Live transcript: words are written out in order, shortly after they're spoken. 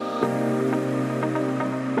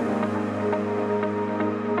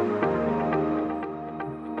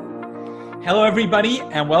Hello, everybody,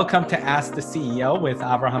 and welcome to Ask the CEO with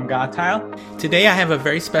Avraham Gottheil. Today, I have a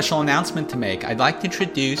very special announcement to make. I'd like to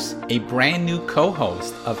introduce a brand new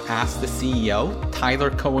co-host of Ask the CEO,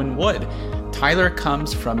 Tyler Cohen Wood. Tyler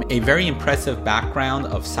comes from a very impressive background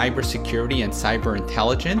of cybersecurity and cyber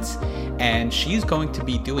intelligence, and she's going to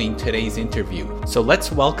be doing today's interview. So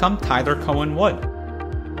let's welcome Tyler Cohen Wood.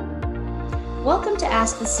 Welcome to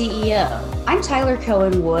Ask the CEO. I'm Tyler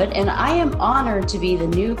Cohen Wood, and I am honored to be the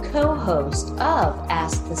new co-host of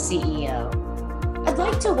Ask the CEO. I'd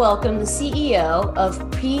like to welcome the CEO of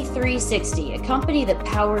P360, a company that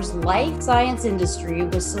powers life science industry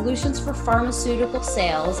with solutions for pharmaceutical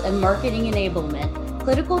sales and marketing enablement,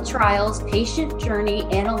 clinical trials, patient journey,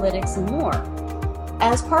 analytics, and more.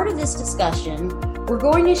 As part of this discussion, we're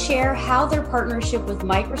going to share how their partnership with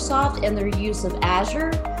Microsoft and their use of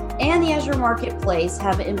Azure and the Azure Marketplace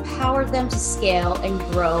have empowered them to scale and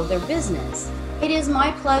grow their business. It is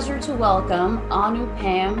my pleasure to welcome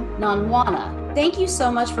Anupam Nanwana. Thank you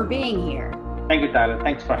so much for being here. Thank you, Tyler.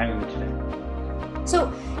 Thanks for having me today.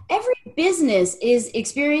 So every business is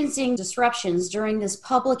experiencing disruptions during this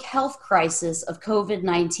public health crisis of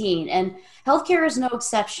COVID-19, and healthcare is no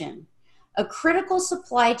exception. A critical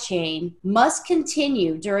supply chain must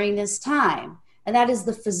continue during this time, and that is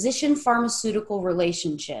the physician-pharmaceutical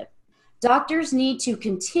relationship. Doctors need to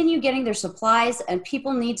continue getting their supplies, and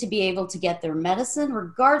people need to be able to get their medicine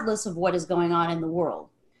regardless of what is going on in the world.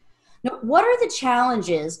 Now, what are the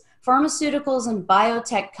challenges pharmaceuticals and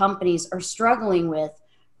biotech companies are struggling with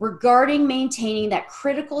regarding maintaining that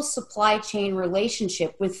critical supply chain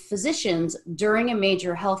relationship with physicians during a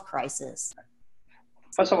major health crisis?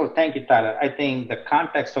 First of all, thank you, Tyler. I think the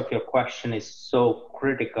context of your question is so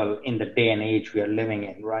critical in the day and age we are living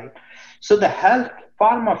in, right? So the health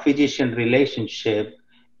pharma-physician relationship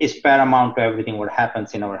is paramount to everything what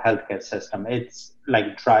happens in our healthcare system. It's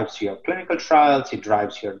like drives your clinical trials, it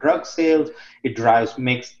drives your drug sales, it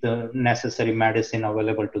makes the necessary medicine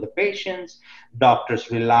available to the patients. Doctors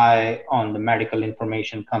rely on the medical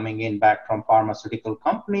information coming in back from pharmaceutical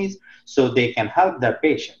companies so they can help their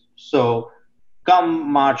patients. So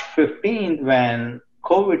come March 15th, when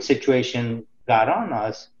COVID situation got on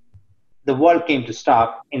us, the world came to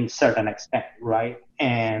stop in certain extent, right?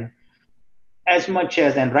 And as much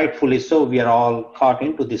as, and rightfully so, we are all caught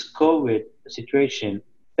into this COVID situation,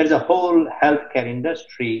 there's a whole healthcare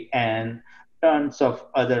industry and tons of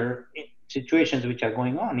other situations which are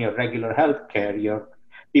going on. Your regular healthcare, your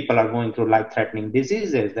people are going through life-threatening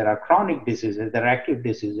diseases, there are chronic diseases, there are active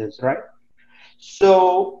diseases, right?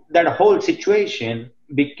 So that whole situation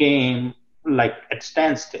became like at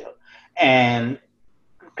standstill. And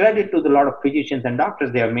credit to a lot of physicians and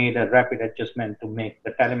doctors, they have made a rapid adjustment to make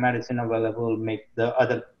the telemedicine available, make the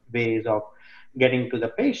other ways of getting to the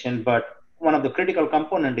patient. But one of the critical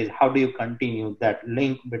components is how do you continue that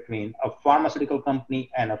link between a pharmaceutical company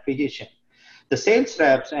and a physician? The sales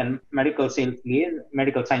reps and medical science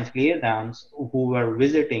liaisons who were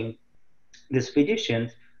visiting these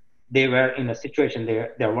physicians, they were in a situation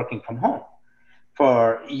they're working from home.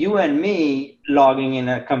 For you and me, logging in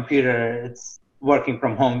a computer, it's working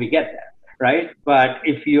from home, we get that, right? But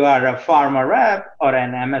if you are a pharma rep or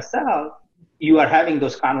an MSL, you are having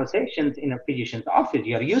those conversations in a physician's office.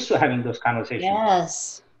 You are used to having those conversations.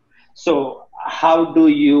 Yes. So how do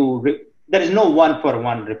you, there is no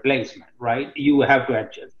one-for-one replacement, right? You have to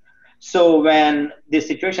adjust. So when this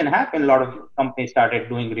situation happened, a lot of companies started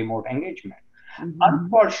doing remote engagement. Mm-hmm.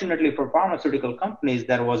 Unfortunately for pharmaceutical companies,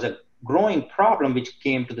 there was a growing problem which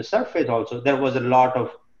came to the surface also. There was a lot of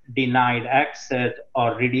denied access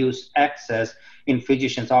or reduced access in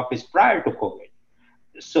physician's office prior to COVID.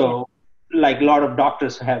 So like a lot of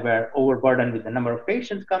doctors were overburdened with the number of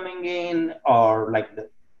patients coming in, or like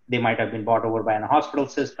they might have been bought over by a hospital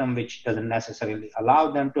system, which doesn't necessarily allow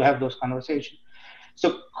them to have those conversations.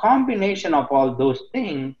 So combination of all those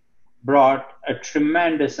things brought a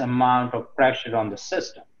tremendous amount of pressure on the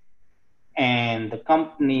system. And the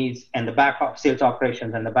companies and the back office sales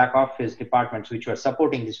operations and the back office departments, which were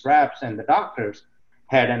supporting these reps and the doctors,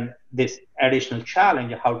 had this additional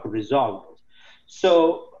challenge of how to resolve those.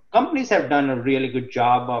 So companies have done a really good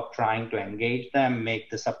job of trying to engage them, make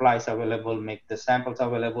the supplies available, make the samples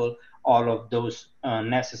available, all of those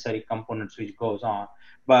necessary components which goes on.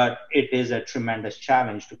 But it is a tremendous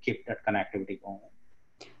challenge to keep that connectivity going.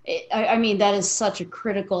 I mean, that is such a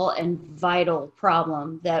critical and vital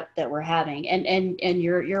problem that we're having. And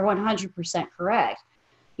you're 100% correct.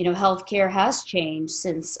 You know, healthcare has changed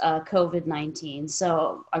since COVID-19.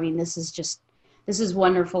 So, I mean, this is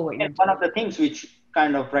wonderful what you're doing. One of the things which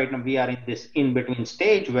kind of right now we are in this in-between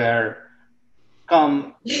stage where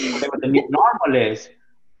come whatever the new normal is,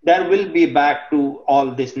 there will be back to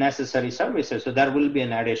all these necessary services. So there will be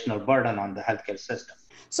an additional burden on the healthcare system.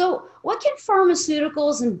 So what can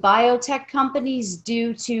pharmaceuticals and biotech companies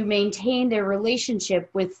do to maintain their relationship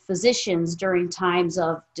with physicians during times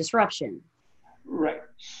of disruption? Right.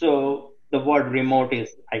 So the word remote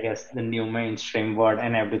is, I guess, the new mainstream word,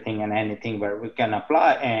 and everything and anything where we can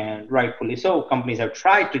apply, and rightfully so, companies have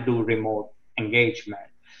tried to do remote engagement.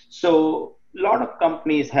 So a lot of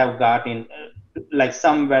companies have gotten like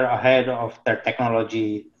somewhere ahead of their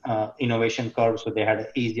technology innovation curve, so they had an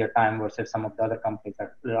easier time versus some of the other companies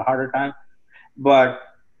had a harder time. But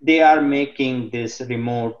they are making this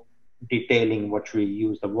remote detailing, what we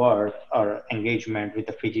use the word, or engagement with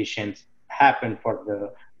the physicians happen for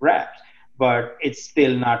the reps. But it's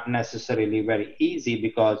still not necessarily very easy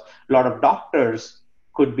because a lot of doctors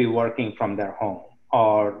could be working from their home,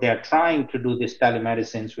 or they're trying to do this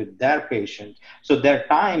telemedicines with their patients. So their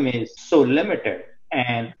time is so limited.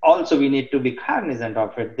 And also we need to be cognizant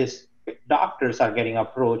of it. This doctors are getting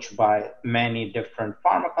approached by many different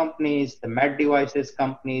pharma companies, the med devices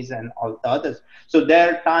companies, and all the others. So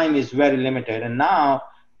their time is very limited. And now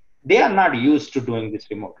they are not used to doing this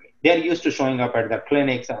remotely. They're used to showing up at their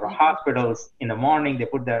clinics or hospitals in the morning. They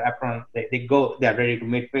put their apron, they go, they're ready to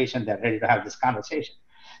meet patients, they're ready to have this conversation.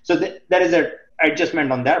 So there is an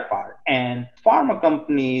adjustment on their part. And pharma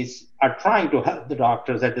companies are trying to help the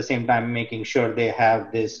doctors at the same time, making sure they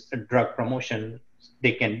have this drug promotion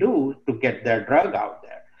they can do to get their drug out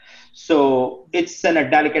there. So it's a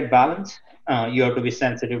delicate balance. You have to be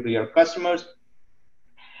sensitive to your customers.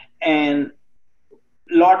 And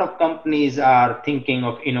a lot of companies are thinking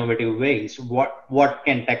of innovative ways. What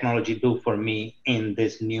can technology do for me in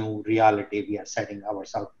this new reality we are setting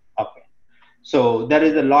ourselves up in? So there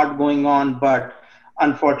is a lot going on, but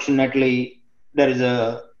unfortunately, there is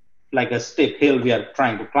a steep hill we are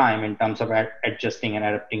trying to climb in terms of adjusting and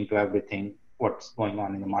adapting to everything what's going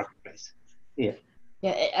on in the marketplace. Yeah.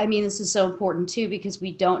 Yeah, I mean, this is so important too, because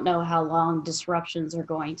we don't know how long disruptions are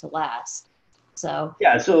going to last. So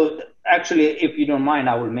yeah, so actually, if you don't mind,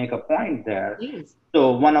 I will make a point there. please.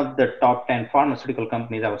 So one of the top 10 pharmaceutical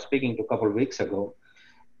companies I was speaking to a couple of weeks ago,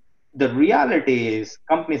 the reality is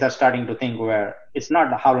companies are starting to think where it's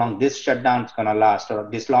not how long this shutdown is going to last or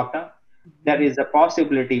this lockdown. There is a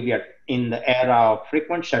possibility we are in the era of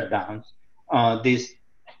frequent shutdowns. This,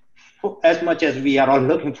 as much as we are all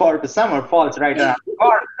looking forward to summer, falls right around the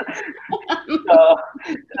corner. So,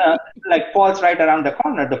 falls right around the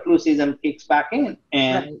corner. The flu season kicks back in,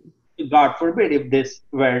 and right. God forbid if this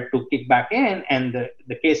were to kick back in and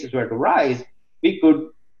the cases were to rise, we could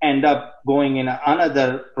end up going in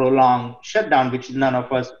another prolonged shutdown, which none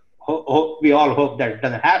of us we all hope that it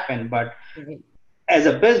doesn't happen. But as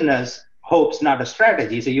a business, hope's not a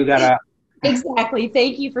strategy. So you gotta exactly.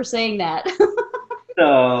 Thank you for saying that.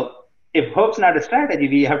 So if hope's not a strategy,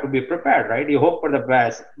 we have to be prepared, right? You hope for the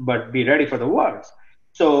best, but be ready for the worst.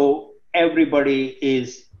 So everybody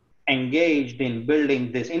is engaged in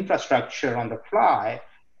building this infrastructure on the fly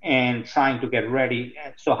and trying to get ready.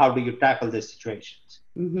 So how do you tackle these situations?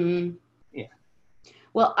 Mm-hmm. Yeah.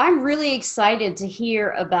 Well, I'm really excited to hear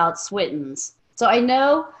about Switens. So I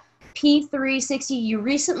know P360, you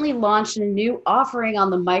recently launched a new offering on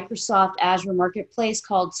the Microsoft Azure Marketplace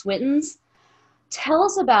called Switens. Tell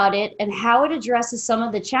us about it and how it addresses some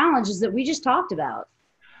of the challenges that we just talked about.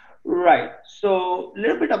 Right. So a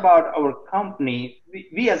little bit about our company.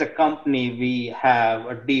 We as a company, we have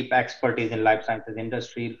a deep expertise in life sciences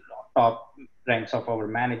industry. Top ranks of our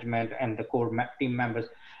management and the core team members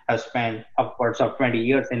have spent upwards of 20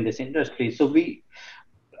 years in this industry. So we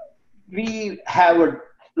have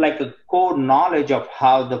a core knowledge of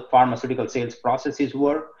how the pharmaceutical sales processes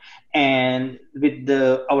work. And with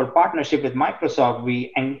our partnership with Microsoft,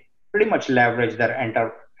 we pretty much leverage their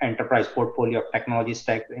enterprise portfolio of technology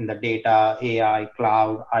stack in the data, AI,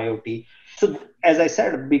 cloud, IoT. So as I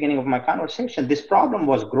said at the beginning of my conversation, this problem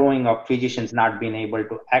was growing of physicians not being able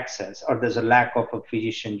to access, or there's a lack of a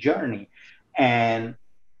physician journey. And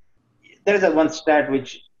there's one stat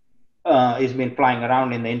which has been flying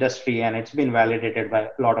around in the industry, and it's been validated by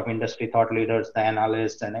a lot of industry thought leaders, the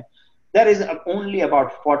analysts, and there is only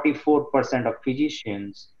about 44% of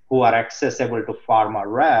physicians who are accessible to pharma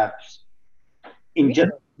reps.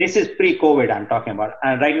 This is pre-COVID I'm talking about,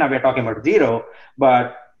 and right now we're talking about zero.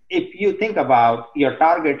 But if you think about your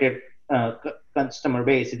targeted customer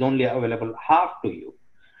base is only available half to you,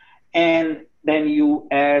 and then you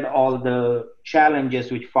add all the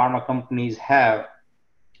challenges which pharma companies have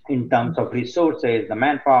in terms of resources, the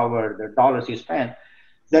manpower, the dollars you spend.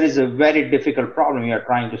 there is a very difficult problem you are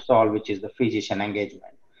trying to solve, which is the physician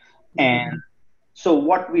engagement. And so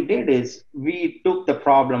what we did is we took the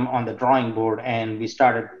problem on the drawing board and we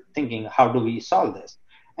started thinking, how do we solve this?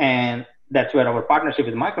 And that's where our partnership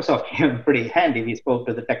with Microsoft came pretty handy. We spoke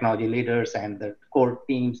to the technology leaders and the core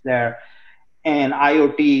teams there. And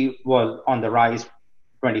IoT was on the rise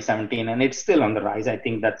 2017, and it's still on the rise. I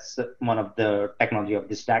think that's one of the technology of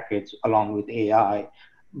this decade, along with AI.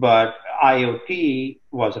 But IoT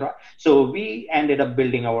was right. So we ended up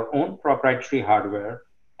building our own proprietary hardware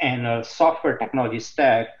and a software technology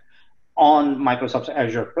stack on Microsoft's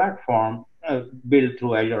Azure platform, built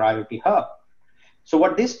through Azure IoT Hub. So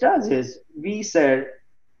what this does is we said,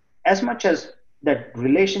 as much as that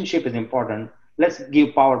relationship is important, let's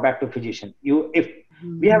give power back to physician. If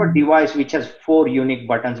we have a device which has 4 unique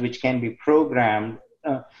buttons which can be programmed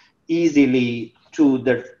easily to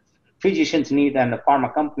the physician's need and the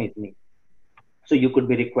pharma company's need. So you could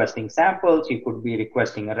be requesting samples, you could be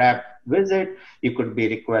requesting a rep visit, you could be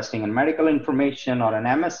requesting a medical information or an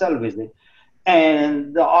MSL visit,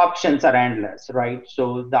 and the options are endless, right?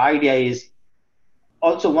 So the idea is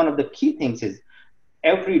also, one of the key things is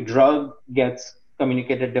every drug gets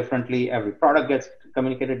communicated differently, every product gets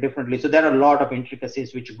communicated differently. So there are a lot of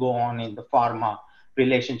intricacies which go on in the pharma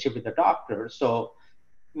relationship with the doctor. So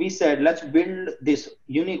we said, let's build this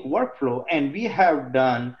unique workflow. And we have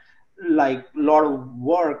done like a lot of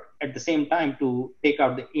work at the same time to take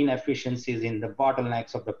out the inefficiencies in the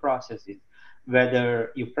bottlenecks of the processes.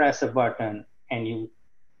 Whether you press a button and you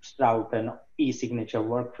start an e-signature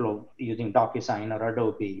workflow using DocuSign or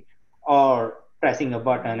Adobe, or pressing a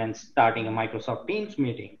button and starting a Microsoft Teams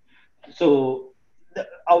meeting. So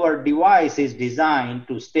our device is designed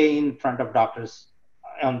to stay in front of doctors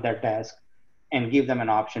on their desk and give them an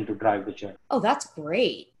option to drive the journey. Oh, that's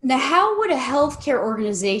great. Now, how would a healthcare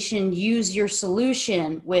organization use your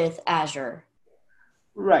solution with Azure?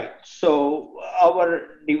 Right. So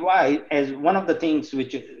our device, as one of the things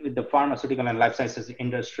which with the pharmaceutical and life sciences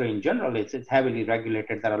industry in general, it's heavily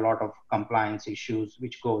regulated. There are a lot of compliance issues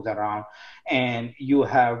which goes around, and you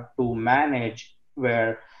have to manage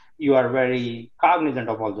where you are very cognizant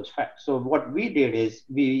of all those facts. So what we did is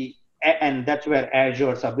and that's where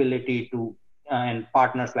Azure's ability to and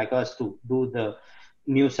partners like us to do the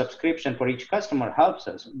new subscription for each customer helps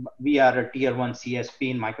us. We are a tier 1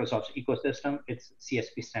 CSP in Microsoft's ecosystem. It's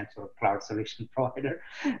CSP stands for Cloud Solution Provider.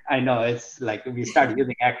 I know it's like we started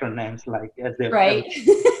using acronyms like as they right.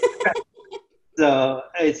 So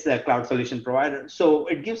it's a cloud solution provider. So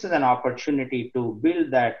it gives us an opportunity to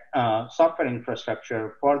build that software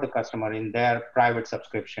infrastructure for the customer in their private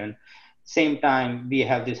subscription. Same time, we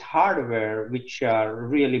have this hardware, which are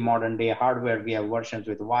really modern day hardware. We have versions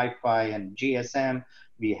with Wi-Fi and GSM.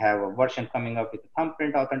 We have a version coming up with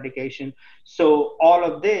thumbprint authentication. So all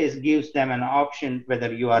of this gives them an option,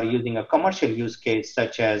 whether you are using a commercial use case,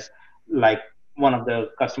 such as like one of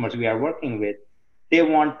the customers we are working with, they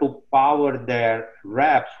want to power their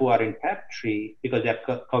reps who are in territory because they're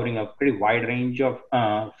covering a pretty wide range of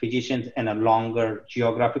physicians in a longer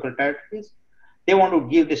geographical territories. They want to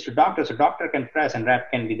give this to doctors, so doctor can press and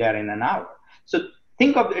rep can be there in an hour. So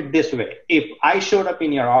think of it this way. If I showed up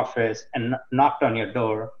in your office and knocked on your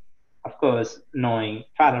door, of course, knowing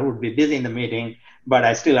Tyler would be busy in the meeting, but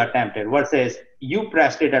I still attempted. Versus you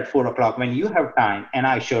pressed it at 4:00 when you have time and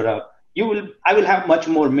I showed up, I will have much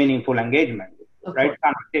more meaningful engagement, right?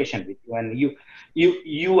 Conversation with you. And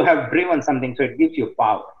you have driven something, so it gives you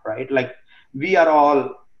power, right? Like we are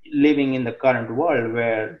all living in the current world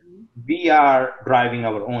where we are driving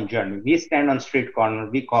our own journey. We stand on street corner,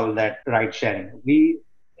 we call that ride sharing. We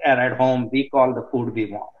are at home, we call the food we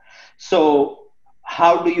want. So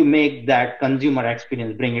how do you make that consumer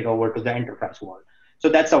experience, bring it over to the enterprise world? So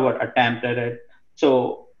that's our attempt at it.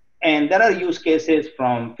 So, and there are use cases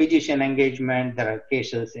from physician engagement, there are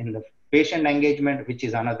cases in the patient engagement, which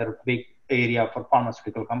is another big area for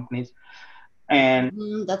pharmaceutical companies. And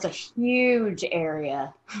that's a huge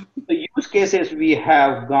area. The use cases we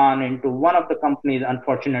have gone into, one of the companies,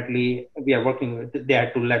 unfortunately, we are working with, they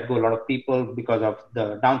had to let go a lot of people because of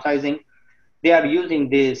the downsizing. They are using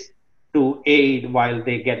this to aid while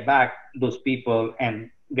they get back those people and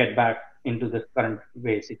get back into the current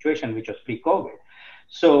way situation, which was pre-COVID.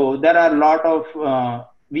 So there are a lot of,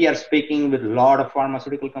 we are speaking with a lot of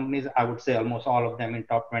pharmaceutical companies. I would say almost all of them in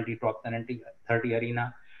top 20, top 30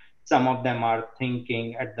 arena. Some of them are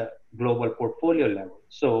thinking at the global portfolio level.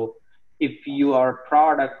 So if your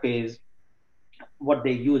product is what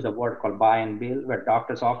they use a word called buy and bill, where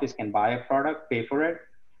doctor's office can buy a product, pay for it,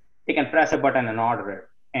 they can press a button and order it.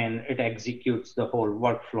 and it executes the whole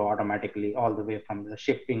workflow automatically, all the way from the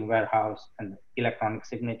shipping warehouse and electronic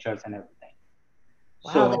signatures and everything.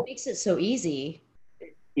 Wow, that makes it so easy.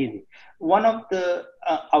 Easy. One of the,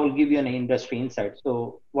 I will give you an industry insight.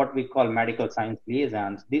 So what we call medical science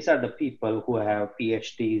liaisons, these are the people who have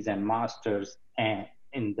PhDs and masters and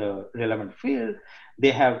in the relevant field.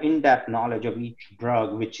 They have in-depth knowledge of each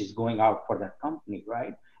drug which is going out for that company,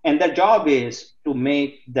 right? And their job is to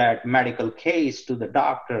make that medical case to the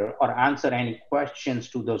doctor or answer any questions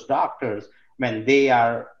to those doctors when they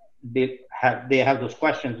have those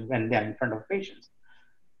questions when they're in front of patients.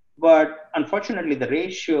 But unfortunately, the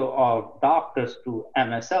ratio of doctors to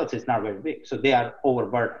MSLs is not very big. So they are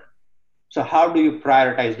overburdened. So how do you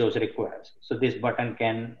prioritize those requests? So this button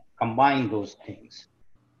can combine those things.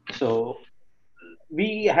 So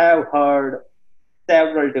we have heard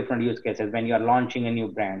several different use cases. When you are launching a new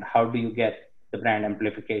brand, how do you get the brand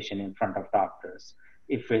amplification in front of doctors?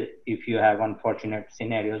 If you have unfortunate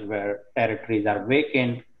scenarios where territories are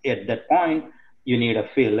vacant, at that point, you need a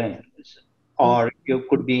fill-in. Or you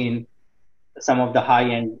could be in some of the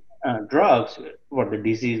high-end drugs for the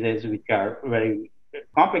diseases which are very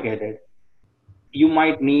complicated. You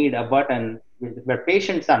might need a button where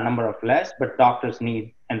patients are number of less, but doctors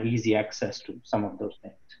need an easy access to some of those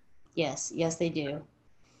things. Yes, they do.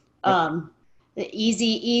 The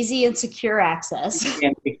easy and secure access.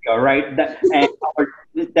 And secure, right?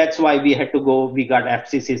 That's why we had to go. We got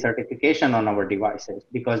FCC certification on our devices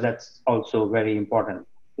because that's also very important.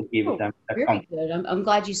 To give them very good. I'm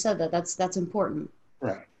glad you said that. That's important.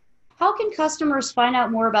 Right. How can customers find out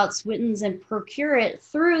more about Switens and procure it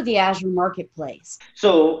through the Azure Marketplace?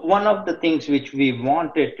 So one of the things which we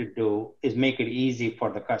wanted to do is make it easy for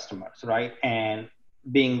the customers, right? And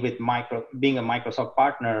being a Microsoft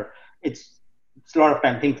partner, it's a lot of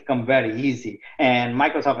time things come very easy. And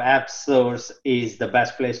Microsoft App Source is the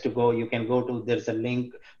best place to go. You can go to, there's a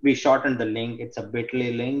link. We shortened the link. It's a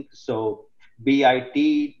bit.ly link. So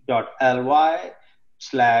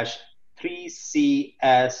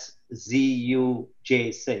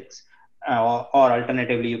bit.ly/3CSZUJ6. Or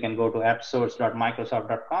alternatively, you can go to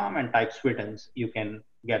appsource.microsoft.com and type Switens. You can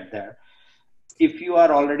get there. If you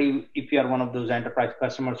are one of those enterprise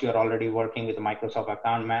customers, you're already working with the Microsoft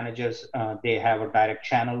account managers. They have a direct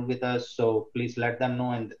channel with us. So please let them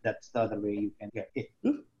know. And that's the other way you can get it.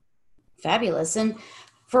 Fabulous. And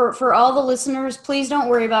for all the listeners, please don't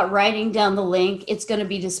worry about writing down the link. It's going to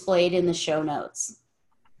be displayed in the show notes.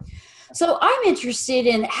 So I'm interested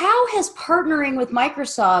in how has partnering with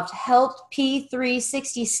Microsoft helped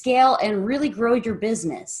P360 scale and really grow your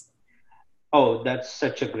business? Oh, that's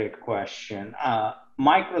such a great question.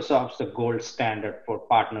 Microsoft's the gold standard for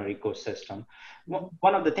partner ecosystem.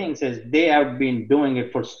 One of the things is they have been doing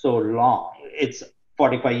it for so long. It's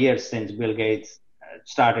 45 years since Bill Gates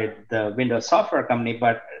started the Windows software company,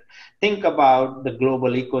 but think about the global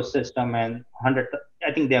ecosystem and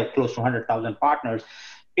I think they have close to 100,000 partners.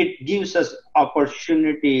 It gives us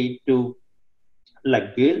opportunity to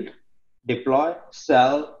build, deploy,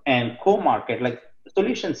 sell, and co-market, like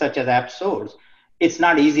solutions such as AppSource. It's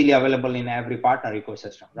not easily available in every partner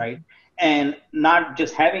ecosystem, right? And not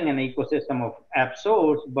just having an ecosystem of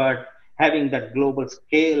AppSource, but having that global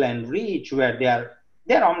scale and reach where they're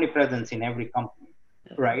omnipresent in every company.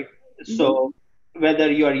 Right. Mm-hmm. So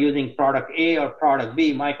whether you are using product A or product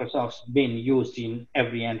B, Microsoft's been used in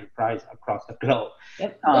every enterprise across the globe.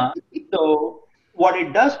 Yep. So what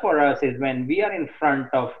it does for us is when we are in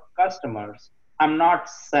front of customers, I'm not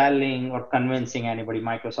selling or convincing anybody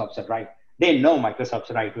Microsoft's the right. They know Microsoft's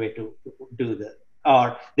the right way to do this,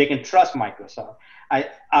 or they can trust Microsoft. I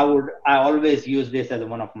always use this as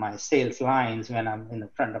one of my sales lines when I'm in the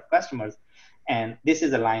front of customers. And this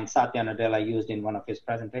is a line Satya Nadella used in one of his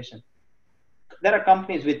presentations. There are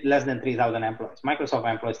companies with less than 3,000 employees. Microsoft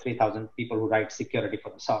employs 3,000 people who write security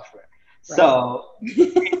for the software. Right.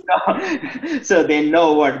 So they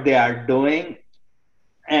know what they are doing.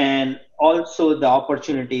 And also the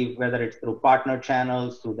opportunity, whether it's through partner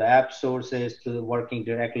channels, through the app sources, through working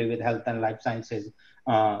directly with health and life sciences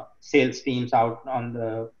sales teams out in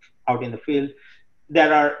the field,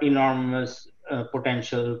 there are enormous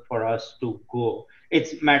potential for us to go.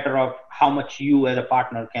 It's a matter of how much you as a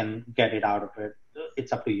partner can get it out of it.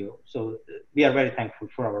 It's up to you. So we are very thankful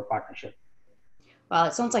for our partnership. Wow,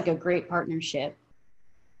 it sounds like a great partnership.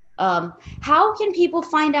 How can people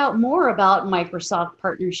find out more about Microsoft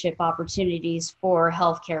partnership opportunities for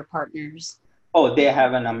healthcare partners? Oh, they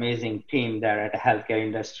have an amazing team there at the healthcare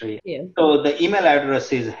industry. Yeah. So the email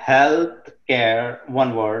address is healthcare,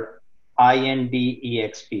 one word,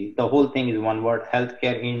 INDEXP. The whole thing is one word,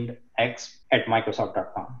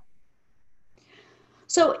 healthcareindex@microsoft.com.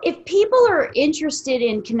 So if people are interested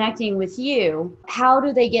in connecting with you, how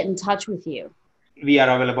do they get in touch with you? We are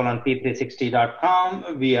available on p360.com.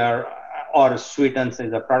 Or Sweetens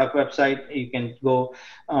is a product website. You can go.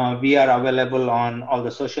 We are available on all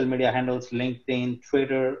the social media handles, LinkedIn,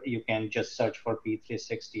 Twitter. You can just search for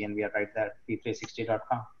P360 and we are right there,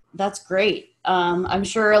 p360.com. That's great. I'm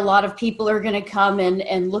sure a lot of people are going to come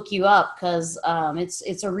and look you up because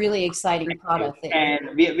it's a really exciting product. And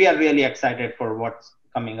we are really excited for what's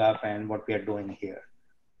coming up and what we are doing here.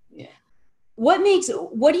 Yeah. What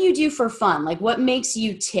do you do for fun? Like what makes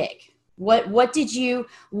you tick? What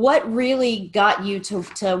really got you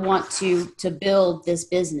to want to build this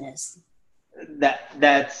business?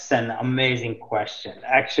 That's an amazing question,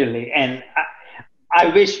 actually. And I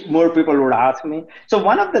wish more people would ask me. So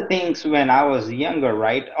one of the things when I was younger,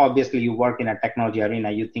 right? Obviously, you work in a technology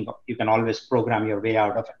arena. You think you can always program your way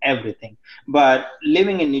out of everything. But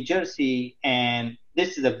living in New Jersey, and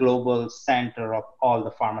this is a global center of all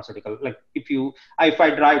the pharmaceutical. Like if I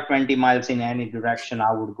drive 20 miles in any direction,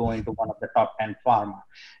 I would go into one of the top 10 pharma.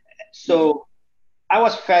 So I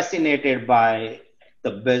was fascinated by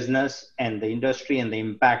the business and the industry and the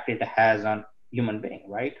impact it has on human being,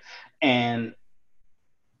 right? And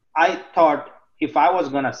I thought if I was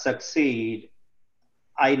going to succeed,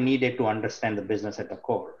 I needed to understand the business at the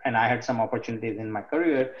core. And I had some opportunities in my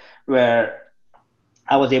career where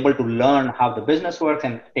I was able to learn how the business works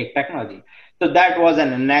and take technology. So that was a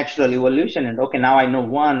natural evolution. And okay, now I know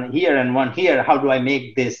one here and one here. How do I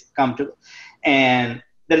make this come to? And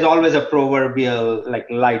there's always a proverbial like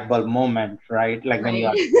light bulb moment, right? Like when you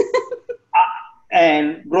are.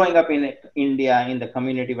 And growing up in India, in the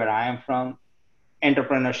community where I am from,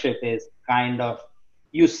 entrepreneurship is kind of,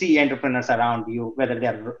 you see entrepreneurs around you, whether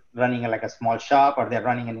they're running like a small shop or they're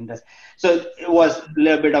running an industry. So it was a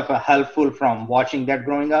little bit of a helpful from watching that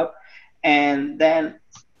growing up. And then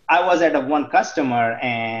I was at one customer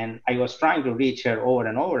and I was trying to reach her over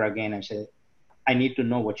and over again. And she said, I need to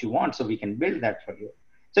know what you want so we can build that for you.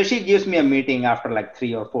 So she gives me a meeting after like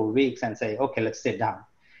 3 or 4 weeks and say, okay, let's sit down.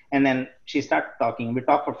 And then she started talking. We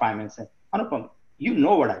talked for 5 minutes. And, Anupam, you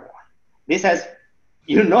know what I want.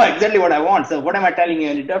 You know exactly what I want. So what am I telling you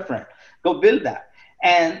any different? Go build that.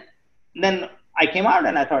 And then I came out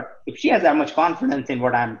and I thought, if she has that much confidence in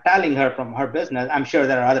what I'm telling her from her business, I'm sure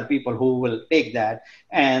there are other people who will take that.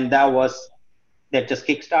 And that just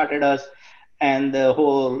kickstarted us. And the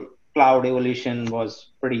whole cloud evolution was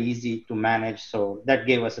pretty easy to manage. So that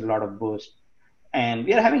gave us a lot of boost. And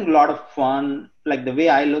we are having a lot of fun. Like the way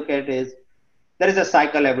I look at it is, there is a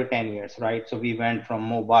cycle every 10 years, right? So we went from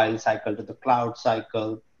mobile cycle to the cloud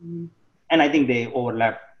cycle. Mm. And I think they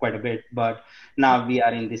overlap quite a bit, but now we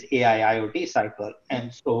are in this AI IoT cycle.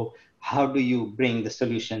 And so how do you bring the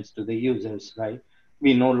solutions to the users, right?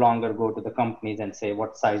 We no longer go to the companies and say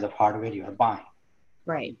what size of hardware you are buying.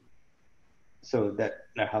 Right. So that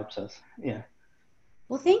helps us. Yeah.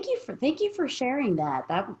 Well, thank you for sharing that.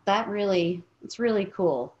 It's really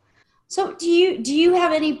cool. So do you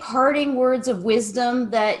have any parting words of wisdom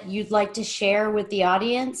that you'd like to share with the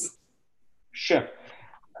audience? Sure.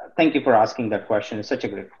 Thank you for asking that question. It's such a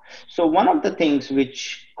great. So one of the things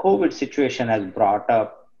which COVID situation has brought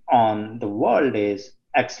up on the world is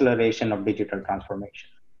acceleration of digital transformation.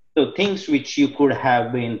 So things which you could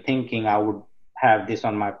have been thinking, I would have this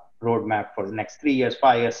on my roadmap for the next 3 years,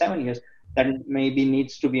 5 years, 7 years, that maybe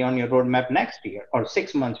needs to be on your roadmap next year or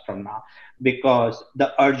 6 months from now, because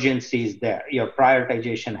the urgency is there. Your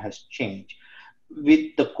prioritization has changed.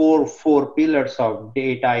 With the core 4 pillars of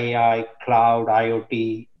data, AI, cloud,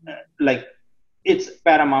 IoT, like it's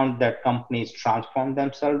paramount that companies transform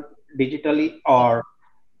themselves digitally. Or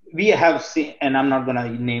we have seen, and I'm not going to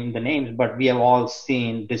name the names, but we have all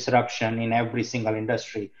seen disruption in every single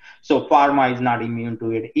industry. So pharma is not immune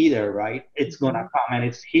to it either, right? It's going to come and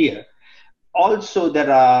it's here. Also,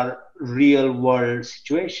 there are real world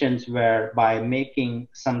situations where by making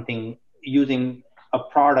something, using a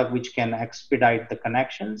product which can expedite the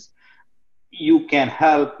connections, you can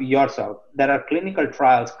help yourself. There are clinical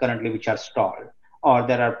trials currently which are stalled, or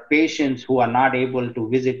there are patients who are not able to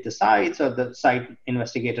visit the sites, or the site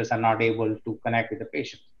investigators are not able to connect with the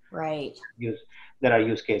patients. Right. There are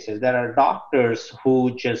use cases. There are doctors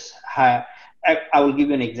who just have, I will give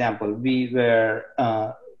you an example.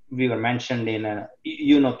 We were mentioned in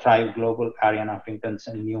Thrive Global, Ariana Huffington's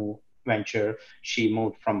a new venture. She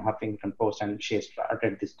moved from Huffington Post and she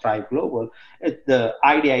started this Thrive Global. The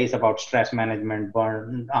idea is about stress management,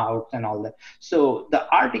 burnout, and all that. So the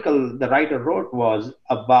article the writer wrote was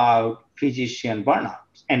about physician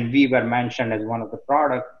burnouts, and we were mentioned as one of the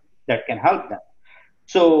products that can help them.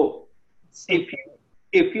 So if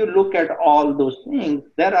if you look at all those things,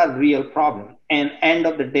 there are real problems. And end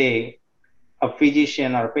of the day, a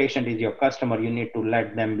physician or a patient is your customer. You need to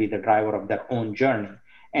let them be the driver of their own journey.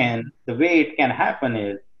 And the way it can happen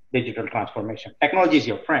is digital transformation. Technology is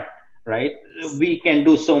your friend, right? We can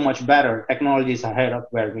do so much better. Technology is ahead of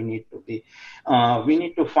where we need to be. We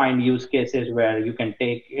need to find use cases where you can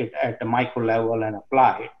take it at the micro level and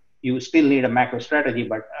apply it. You still need a macro strategy,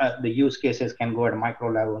 but the use cases can go at a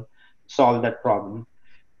micro level, solve that problem.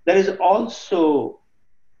 There is also,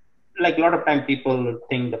 like a lot of time people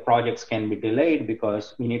think the projects can be delayed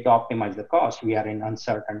because we need to optimize the cost. We are in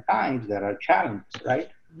uncertain times. There are challenges, right?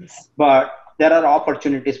 Yes. But there are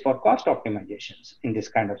opportunities for cost optimizations in this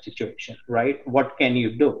kind of situation, right? What can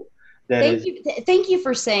you do? Thank you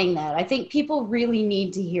for saying that. I think people really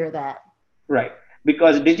need to hear that. Right.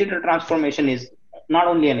 Because digital transformation is not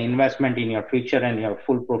only an investment in your future and you're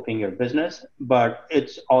foolproofing your business, but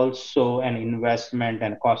it's also an investment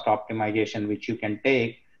and cost optimization which you can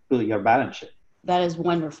take to your balance sheet. That is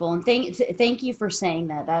wonderful. And thank you for saying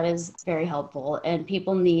that. That is very helpful. And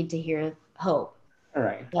people need to hear hope. All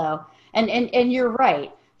right. So, and you're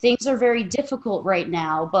right. Things are very difficult right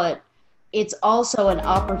now, but it's also an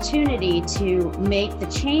opportunity to make the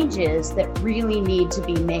changes that really need to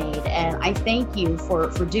be made. And I thank you for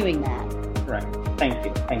doing that. Right. Thank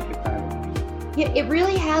you. Thank you for having me. Yeah, it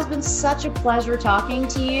really has been such a pleasure talking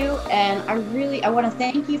to you. And I want to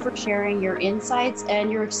thank you for sharing your insights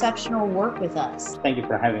and your exceptional work with us. Thank you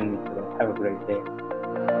for having me today. Have a great day.